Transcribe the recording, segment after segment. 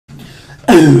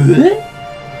I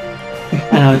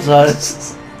know,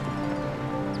 it's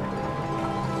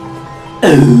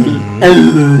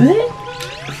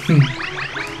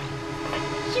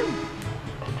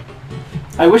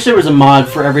I wish there was a mod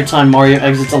for every time Mario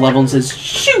exits a level and says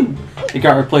shoo, it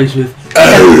got replaced with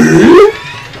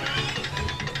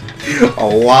a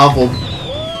wobble.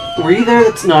 Were you there?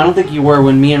 No, I don't think you were.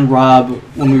 When me and Rob,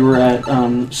 when we were at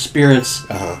Spirits,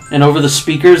 and over the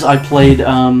speakers, I played.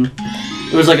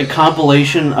 It was like a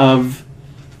compilation of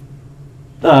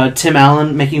Tim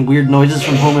Allen making weird noises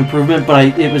from Home Improvement,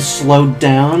 but it was slowed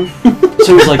down,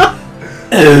 so it was like.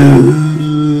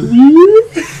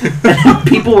 And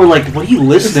people were like, "What are you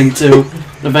listening to?"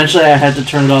 Eventually, I had to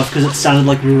turn it off because it sounded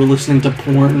like we were listening to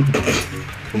porn.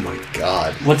 Oh my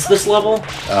god! What's this level?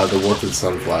 The Wilted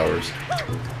Sunflowers.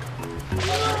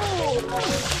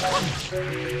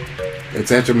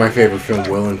 It's after my favorite film,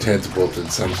 Will and Ted's Wilted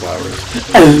Sunflowers.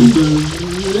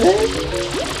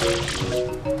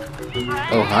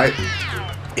 Oh, hi.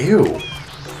 Ew.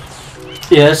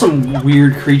 Yeah, there's some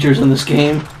weird creatures in this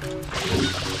game.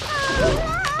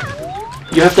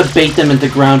 You have to bait them into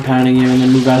ground pounding you and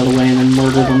then move out of the way and then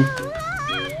murder them.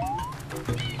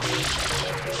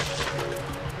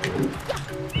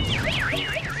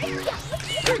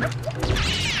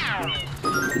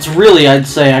 It's really, I'd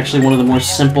say, actually one of the more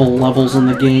simple levels in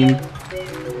the game.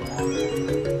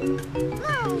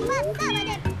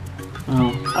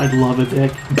 Oh, I'd love a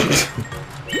dick.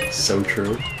 So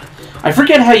true. I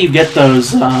forget how you get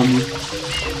those,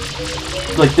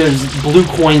 like there's blue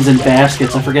coins in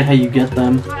baskets. I forget how you get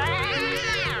them.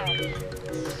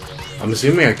 I'm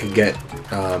assuming I could get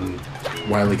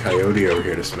Wile E. Coyote over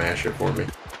here to smash it for me.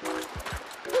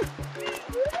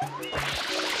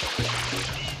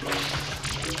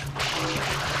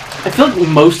 I feel like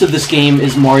most of this game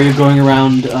is Mario going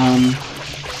around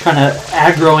kind of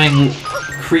aggroing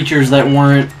creatures that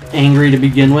weren't angry to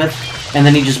begin with, and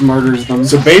then he just murders them.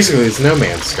 So basically it's No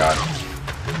Man's Sky.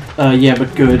 Yeah,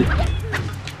 but good.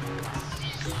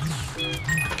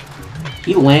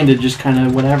 He landed just kind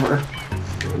of whatever.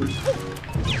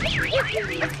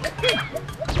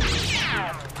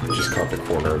 Just caught the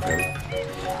corner of him.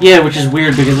 Yeah, which is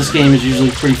weird because this game is usually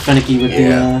pretty finicky with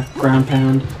the ground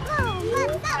pound.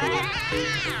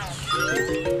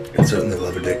 I certainly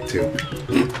love a dick too.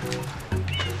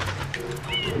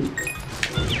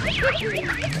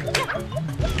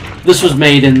 This was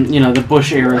made in, the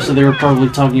Bush era, so they were probably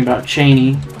talking about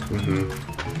Cheney. Mm-hmm.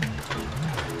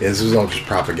 Yeah, this was all just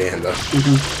propaganda.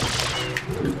 Mm-hmm.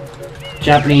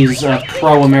 Japanese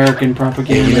pro-American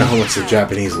propaganda. Yeah, you know how much the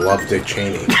Japanese love Dick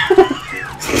Cheney.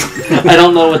 I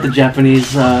don't know what the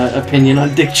Japanese opinion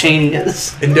on Dick Cheney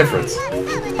is. Indifference.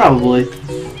 Probably.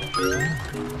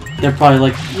 They're probably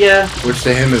like, yeah. Which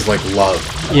to him is like love.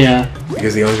 Yeah.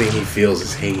 Because the only thing he feels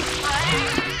is hate.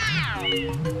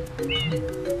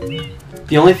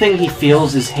 The only thing he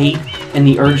feels is hate and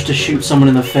the urge to shoot someone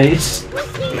in the face.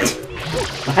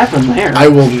 What happened there? I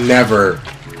will never,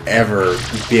 ever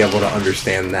be able to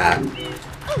understand that.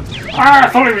 I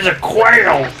thought he was a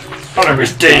quail. I thought it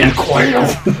was Dan Quayle.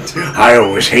 I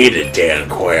always hated Dan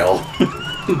Quayle.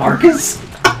 Marcus?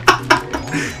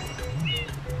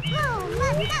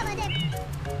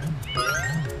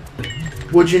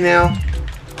 Would you now?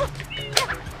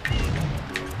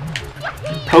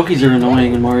 Pokies are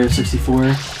annoying in Mario 64.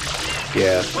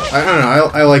 Yeah. I don't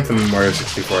know. I like them in Mario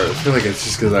 64. I feel like it's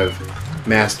just because I've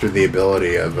mastered the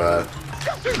ability of... Oh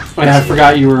yeah, I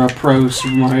forgot you were a pro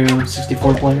Super Mario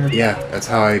 64 player. Yeah, that's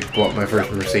how I bought my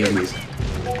first Mercedes.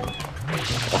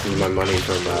 Off of my money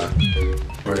from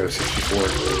Mario 64.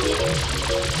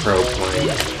 Pro playing.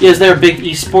 Yeah, is there a big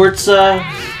esports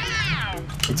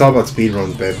It's all about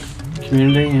speedruns, babe.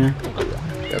 community? Yeah.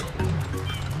 Yep.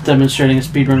 Demonstrating a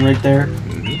speedrun right there.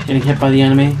 Getting hit by the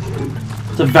enemy.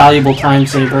 It's a valuable time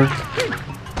saver.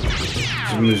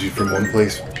 Just moves you from one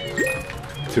place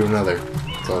to another.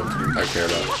 That's all I care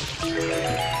about.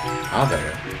 Ah,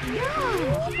 there.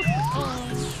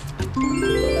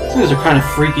 These things are kind of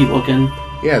freaky looking.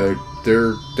 Yeah, they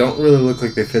don't really look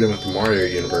like they fit in with the Mario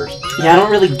universe. Yeah, I don't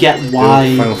really get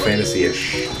why. Final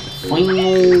Fantasy-ish.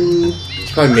 Final...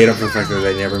 It's probably made up for the fact that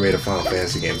they never made a Final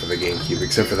Fantasy game for the GameCube,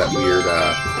 except for that weird,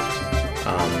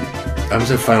 I was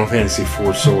at Final Fantasy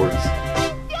 4 Swords.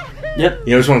 Yep.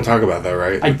 You know what I'm talking about, though,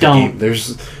 right? I don't.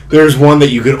 There's one that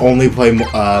you could only play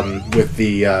with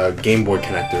the Game Boy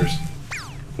connectors.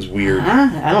 It was weird.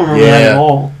 I don't remember that at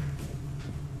all.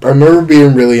 I remember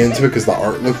being really into it because the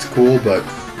art looked cool, but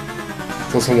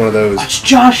it's also one of those...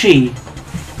 It's Yoshi!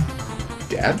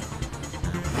 Dad?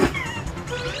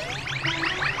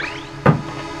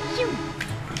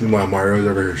 Meanwhile, Mario's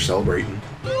over here celebrating.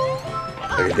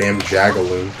 Like a damn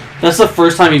jagaloon. That's the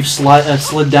first time you've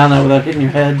slid down that without hitting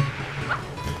your head.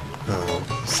 Oh,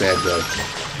 sad though.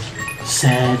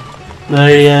 Sad.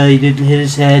 Mario, he didn't hit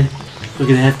his head. We're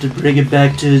gonna have to bring it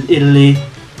back to Italy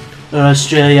or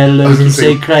Australia. I love to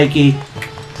say crikey.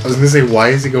 I was gonna say, why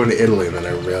is he going to Italy? And then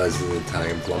I realized he's an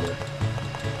Italian plumber.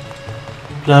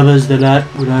 Plumbers, they're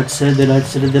outside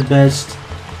the best.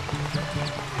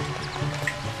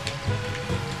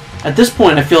 At this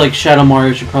point, I feel like Shadow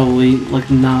Mario should probably, like,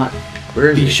 not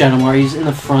Where is be he? Shadow Mario. He's in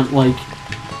the front, like,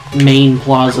 main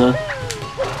plaza.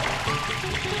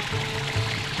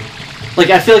 Like,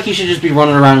 I feel like he should just be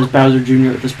running around as Bowser Jr.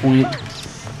 at this point.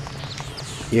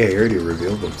 Yeah, he already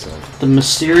revealed himself. The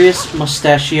mysterious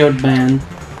mustachioed man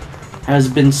has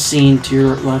been seen to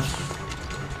your left,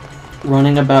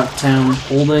 running about town,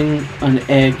 holding an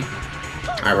egg.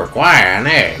 I require an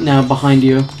egg. Now behind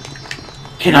you.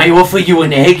 Can I offer you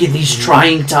an egg in these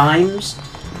trying times?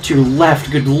 To your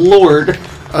left, good lord.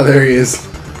 Oh, there he is.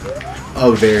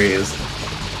 Oh, there he is.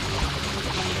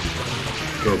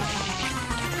 Good.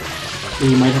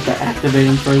 You might have to activate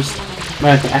him first.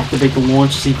 Might have to activate the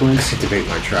launch sequence. Activate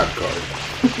my trap card.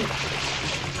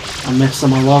 I miss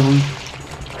him, I love him.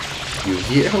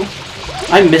 Yu-Gi-Oh?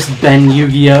 I miss Ben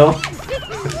Yu-Gi-Oh!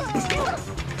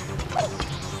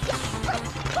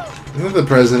 Isn't that the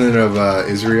president of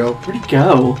Israel? Where'd he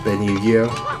go? Ben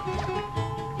Yu-Gi-Oh?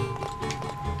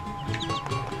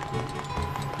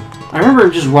 I remember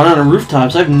him just running on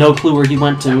rooftops. I have no clue where he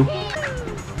went to.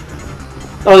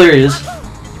 Oh, there he is.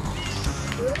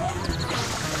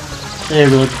 Hey,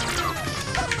 Rod.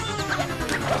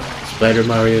 Spider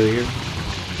Mario here?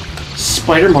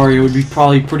 Spider Mario would be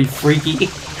probably pretty freaky.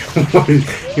 You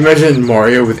imagine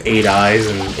Mario with 8 eyes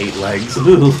and 8 legs?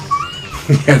 Ooh.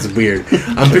 That's weird.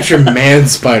 I'm picturing Man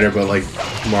Spider, but like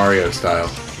Mario style.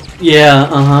 Yeah,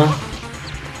 uh-huh.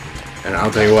 And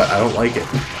I'll tell you what, I don't like it.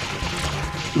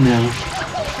 No.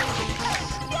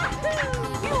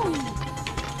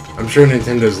 I'm sure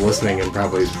Nintendo's listening and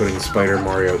probably is putting Spider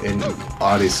Mario in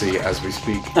Odyssey as we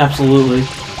speak. Absolutely.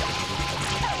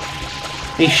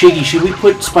 Hey, Shiggy, should we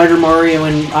put Spider Mario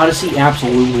in Odyssey?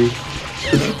 Absolutely.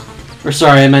 Or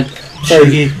sorry, I meant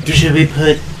Shiggy, should we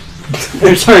put...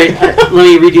 Or sorry, let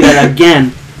me redo that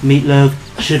again. Meatloaf,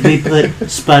 should we put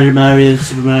Spider Mario in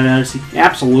Super Mario Odyssey?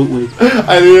 Absolutely.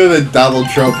 I didn't know that Donald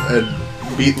Trump and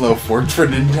Meatloaf worked for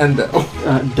Nintendo.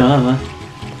 Duh.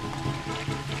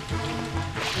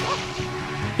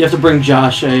 You have to bring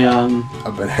Josh a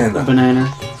banana. A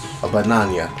banana. A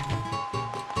banana.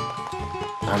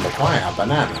 I'm acquiring a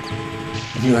banana.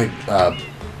 You like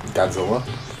Godzilla?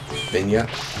 Binya?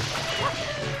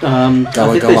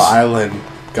 Gullah Gullah Island.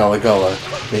 Gullah Gullah.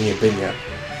 Binya Binya.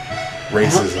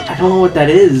 Racism. I don't know what that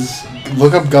is.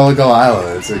 Look up Gullah Gullah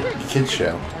Island. It's a kid's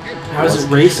show. How is it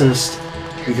racist?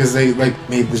 Because they like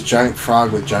made this giant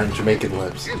frog with giant Jamaican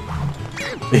lips.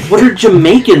 What are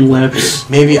Jamaican lips?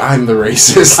 Maybe I'm the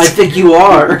racist. I think you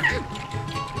are.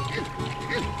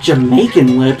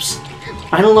 Jamaican lips?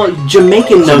 I don't know.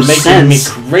 Jamaican no sense. Making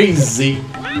me crazy.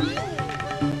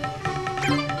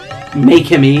 Make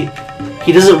him eat.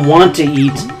 He doesn't want to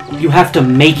eat. You have to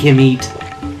make him eat.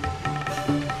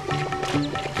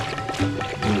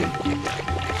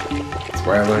 That's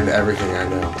where I learned everything I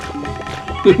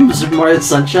know. Super Mario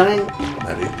Sunshine?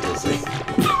 That we'll see.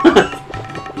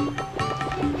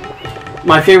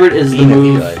 My favorite is the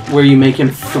move where you make him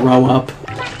throw up.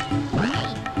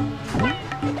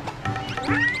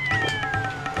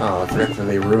 Oh, I forgot that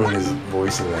they ruined his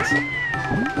voice in this.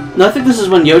 No, I think this is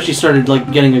when Yoshi started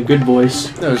like getting a good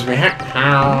voice. No, it was me.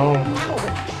 How?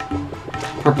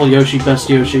 Purple Yoshi, best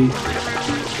Yoshi.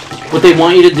 What they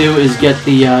want you to do is get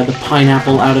the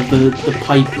pineapple out of the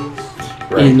pipe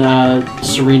in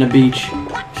Serena Beach.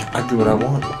 I do what I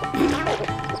want.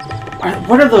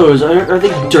 What are those? Are they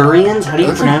durians? How do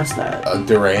you pronounce that?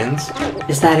 Durans.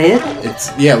 Is that it? It's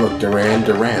look, Duran.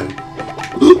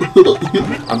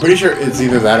 I'm pretty sure it's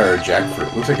either that or a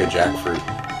jackfruit. Looks like a jackfruit.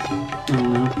 I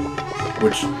don't know.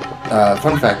 Which,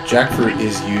 fun fact, jackfruit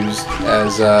is used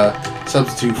as a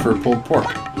substitute for pulled pork.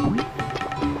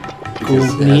 Cool.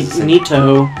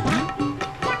 Neato.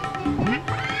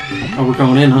 Oh, we're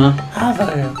going in, huh?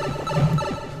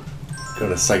 Go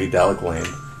to psychedelic land.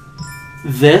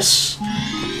 This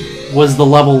was the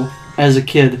level as a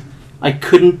kid I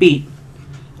couldn't beat.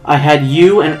 I had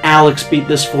you and Alex beat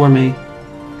this for me.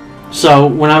 So,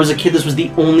 when I was a kid, this was the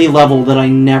only level that I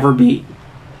never beat.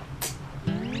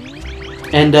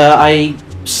 And I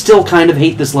still kind of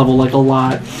hate this level, like, a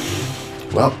lot.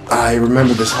 Well, I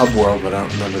remember this hub world, but I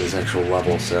don't remember this actual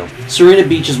level, so... Serena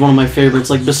Beach is one of my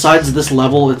favorites. Like, besides this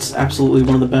level, it's absolutely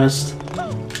one of the best.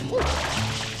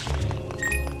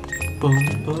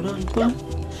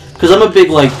 Because I'm a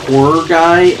big like horror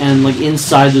guy, and like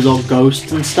inside there's all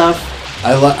ghosts and stuff.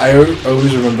 I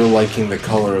always remember liking the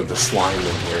color of the slime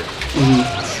in here.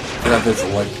 That it's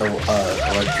electrical.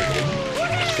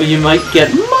 But you might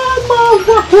get Mama.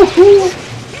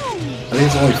 I think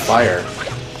it's only fire.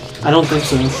 I don't think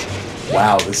so.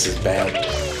 Wow, this is bad.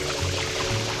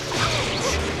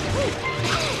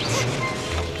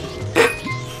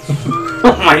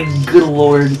 Oh my good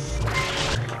lord.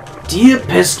 Dear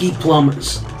pesky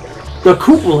plumbers, the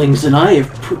Koopalings and I have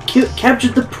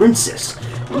captured the princess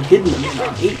and hidden them in our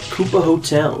 8 Koopa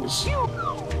hotels.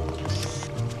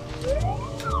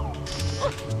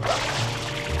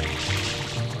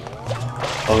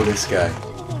 Oh, this guy.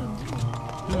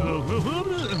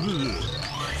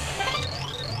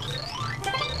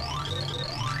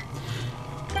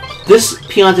 This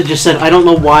Pianta just said, I don't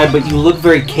know why, but you look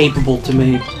very capable to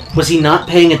me. Was he not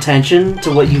paying attention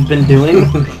to what you've been doing?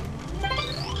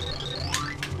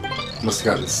 Must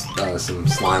have gotten some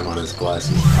slime on his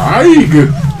glasses.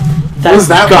 That's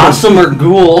that Gossamer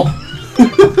Ghoul.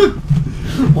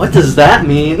 What does that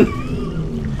mean?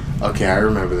 Okay, I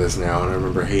remember this now, and I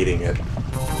remember hating it.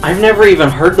 I've never even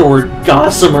heard the word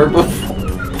Gossamer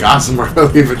before. Gossamer, I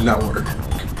don't even know word.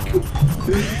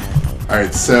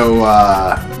 Alright, so,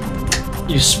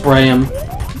 You spray him.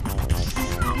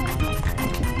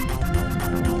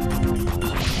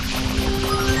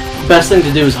 Best thing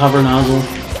to do is hover nozzle.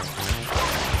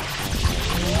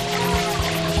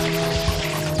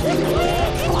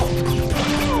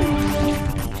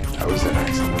 That was an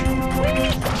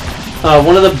accident.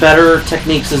 One of the better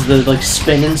techniques is the like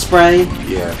spin and spray.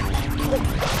 Yeah.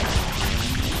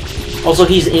 Also,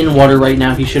 he's in water right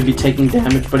now. He should be taking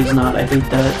damage, but he's not. I hate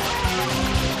that.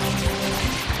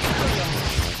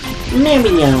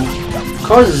 Mario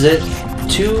causes it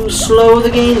to slow the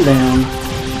game down.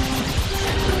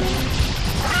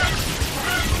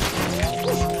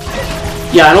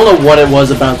 Yeah, I don't know what it was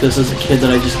about this as a kid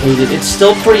that I just hated. It's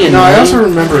still pretty annoying. No, I also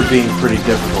remember it being pretty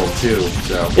difficult too,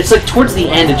 so. It's like towards the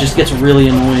end it just gets really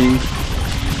annoying.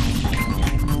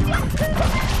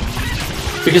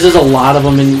 Because there's a lot of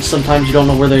them and sometimes you don't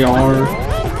know where they are.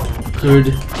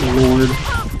 Good lord.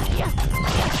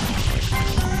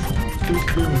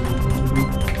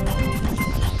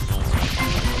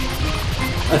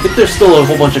 I think there's still a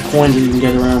whole bunch of coins that you can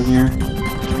get around here.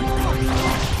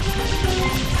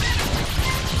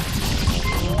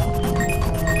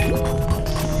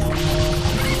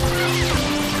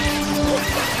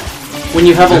 When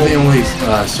you have Is that the only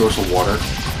source of water?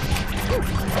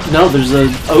 No, there's an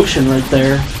ocean right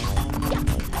there.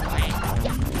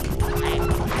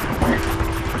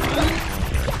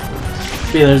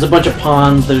 Yeah, there's a bunch of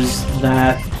ponds, there's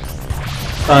that.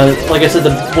 Like I said,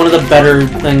 one of the better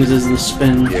things is the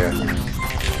spin. Yeah.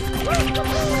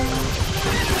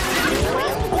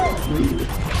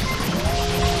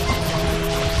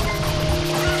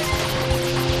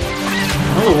 I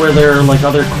don't know where there are like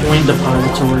other coin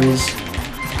depositories.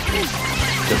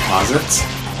 Deposits?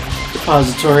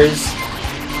 Depositories.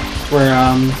 Where,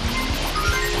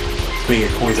 You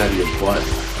get coins out of your butt.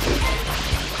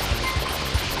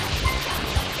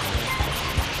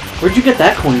 where'd you get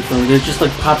that coin from? Did it just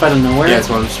like pop out of nowhere? Yeah, that's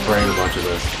why I'm spraying a bunch of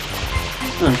this.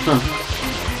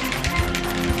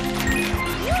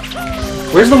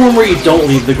 Where's the one where you don't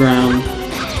leave the ground?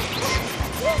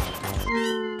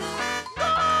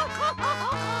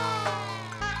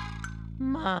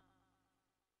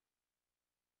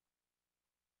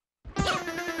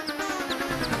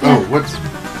 Oh, what's...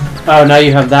 Oh, now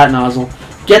you have that nozzle.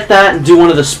 Get that and do one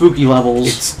of the spooky levels.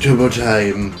 It's turbo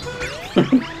time.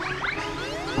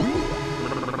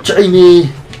 Jamie!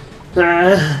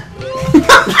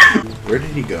 Where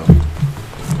did he go?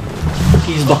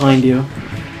 He's behind you.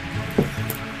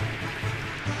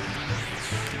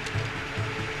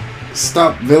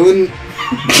 Stop, villain!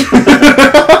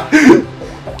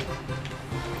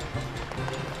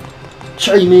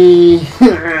 Jamie!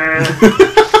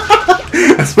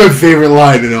 That's my favorite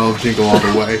line in all of Jingle All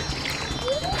the Way.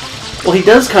 Well, he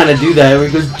does kind of do that, where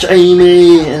he goes,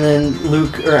 Jamie, and then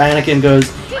Luke, or Anakin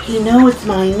goes, you know it's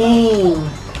my name.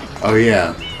 Oh,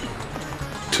 yeah.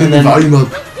 Turn the volume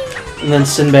up. And then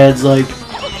Sinbad's like,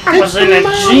 I was in a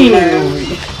genie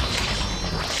movie.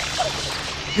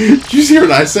 Did you hear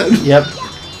what I said? Yep.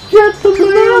 Get the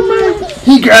mermaid!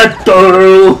 He got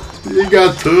the... You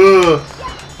got to.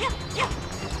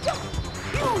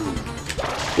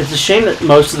 It's a shame that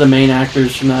most of the main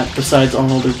actors from that, besides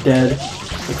Arnold, are dead.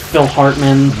 Like Phil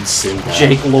Hartman, Sinbad.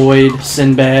 Jake Lloyd,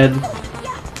 Sinbad,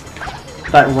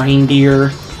 that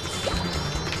reindeer,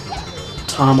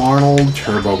 Tom Arnold.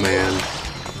 Turbo Man.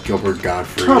 Gilbert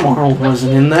Gottfried. Tom Arnold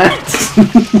wasn't in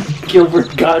that.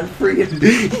 Gilbert Gottfried.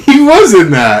 He was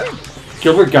in that.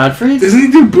 Gilbert Gottfried? Doesn't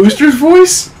he do Booster's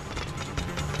voice?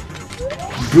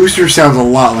 Booster sounds a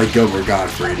lot like Gilbert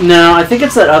Gottfried. No, I think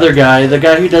it's that other guy. The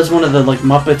guy who does one of the like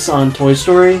Muppets on Toy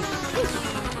Story.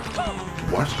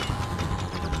 What?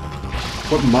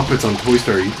 What Muppets on Toy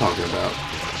Story are you talking about?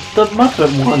 The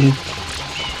Muppet one.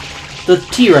 The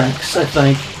T-Rex, I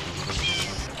think.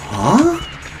 Huh?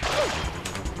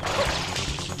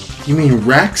 You mean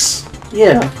Rex?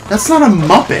 Yeah. That's not a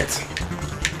Muppet.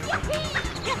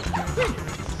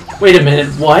 Wait a minute,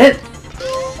 what?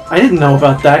 I didn't know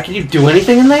about that. Can you do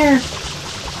anything in there?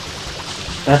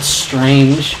 That's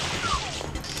strange.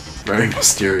 Very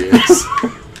mysterious.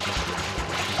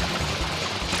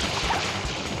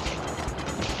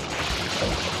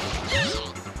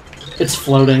 It's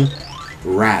floating.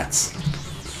 Rats.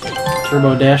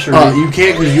 Turbo Dasher. You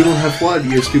can't because you don't have flood,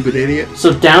 you stupid idiot.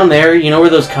 So down there, you know where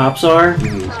those cops are?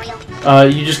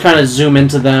 Mm. You just kind of zoom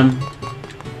into them.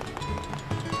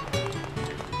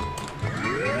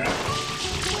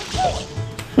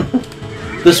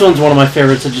 This one's one of my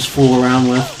favorites to just fool around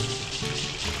with.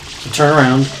 So turn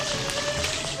around.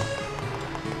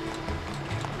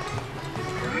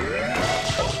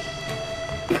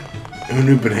 Who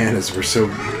knew bananas were so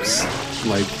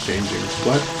life-changing?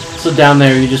 What? So down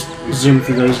there, you just zoom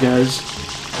through those guys.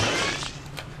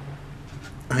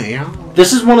 Yeah.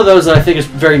 This is one of those that I think is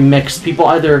very mixed. People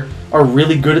either are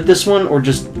really good at this one or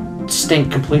just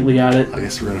stink completely at it. I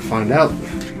guess we're gonna find out.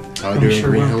 How I do in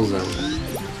Green Hill Zone.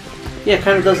 Yeah, it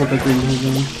kind of does look like Green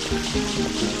Hill Zone.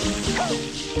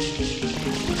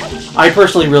 I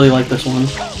personally really like this one.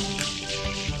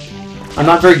 I'm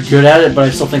not very good at it, but I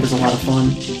still think it's a lot of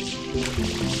fun.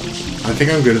 I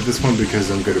think I'm good at this one because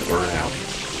I'm good at Burnout.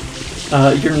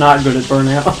 You're not good at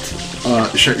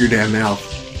Burnout. Shut your damn mouth.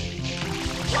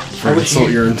 I For insult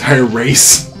your entire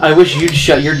race. I wish you'd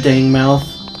shut your dang mouth.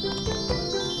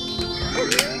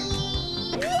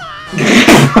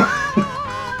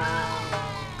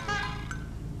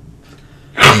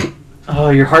 Oh,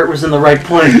 your heart was in the right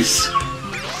place.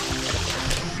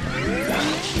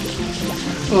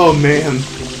 Oh man.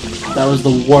 That was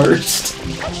the worst.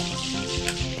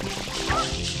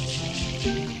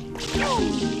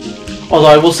 Although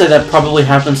I will say that probably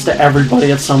happens to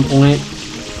everybody at some point.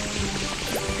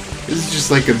 This is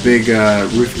just like a big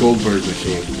Ruth Goldberg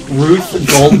machine. Ruth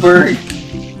Goldberg?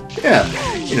 Yeah,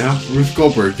 you know, Ruth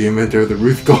Goldberg, the inventor of the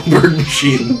Ruth Goldberg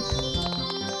machine.